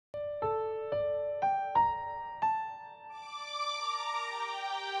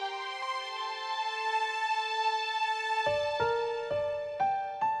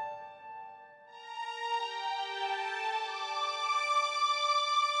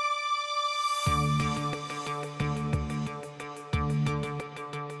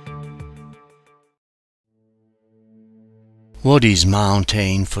What is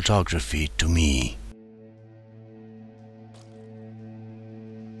mountain photography to me?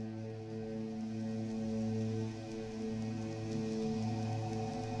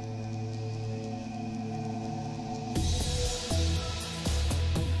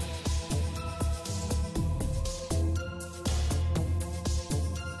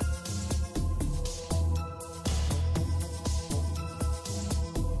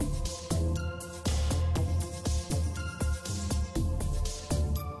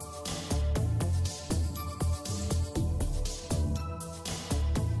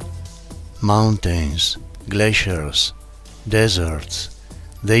 Mountains, glaciers, deserts,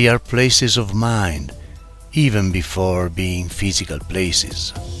 they are places of mind, even before being physical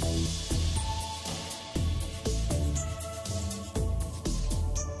places.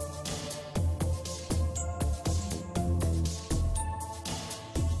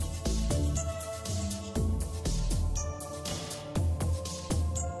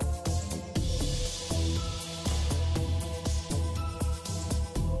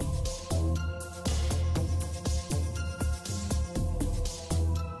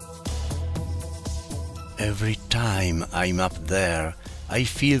 Every time I'm up there, I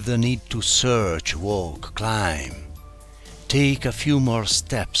feel the need to search, walk, climb. Take a few more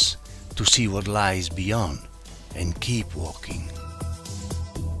steps to see what lies beyond, and keep walking.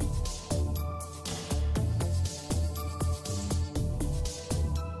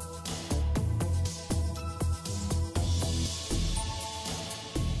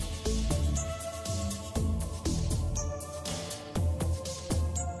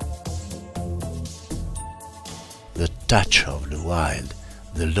 The touch of the wild,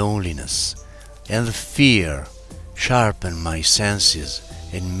 the loneliness, and the fear sharpen my senses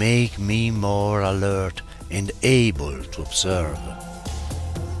and make me more alert and able to observe.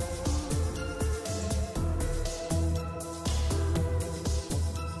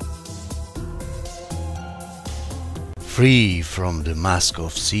 Free from the mask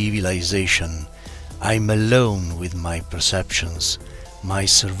of civilization, I'm alone with my perceptions, my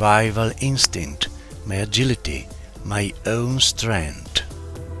survival instinct, my agility, my own strength.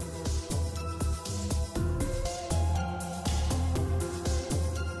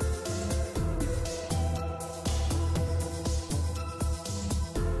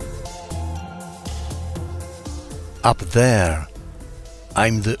 Up there,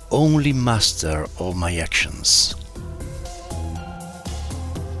 I'm the only master of my actions.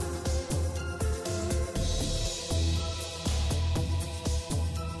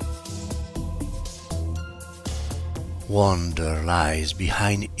 Wonder lies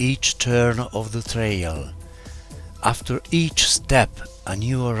behind each turn of the trail. After each step, a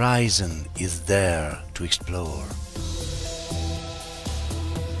new horizon is there to explore.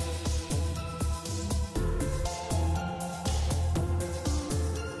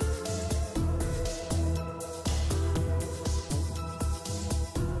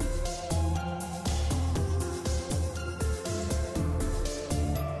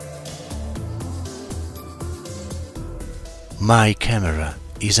 My camera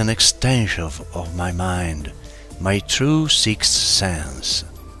is an extension of my mind, my true sixth sense.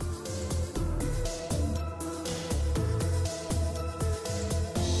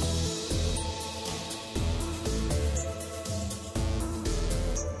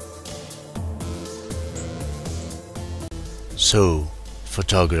 So,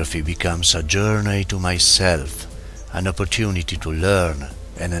 photography becomes a journey to myself, an opportunity to learn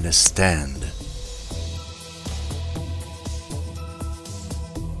and understand.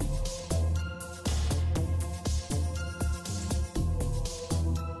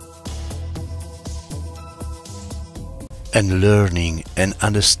 And learning and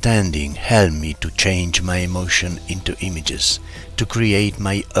understanding help me to change my emotion into images, to create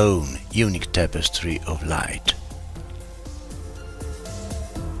my own unique tapestry of light.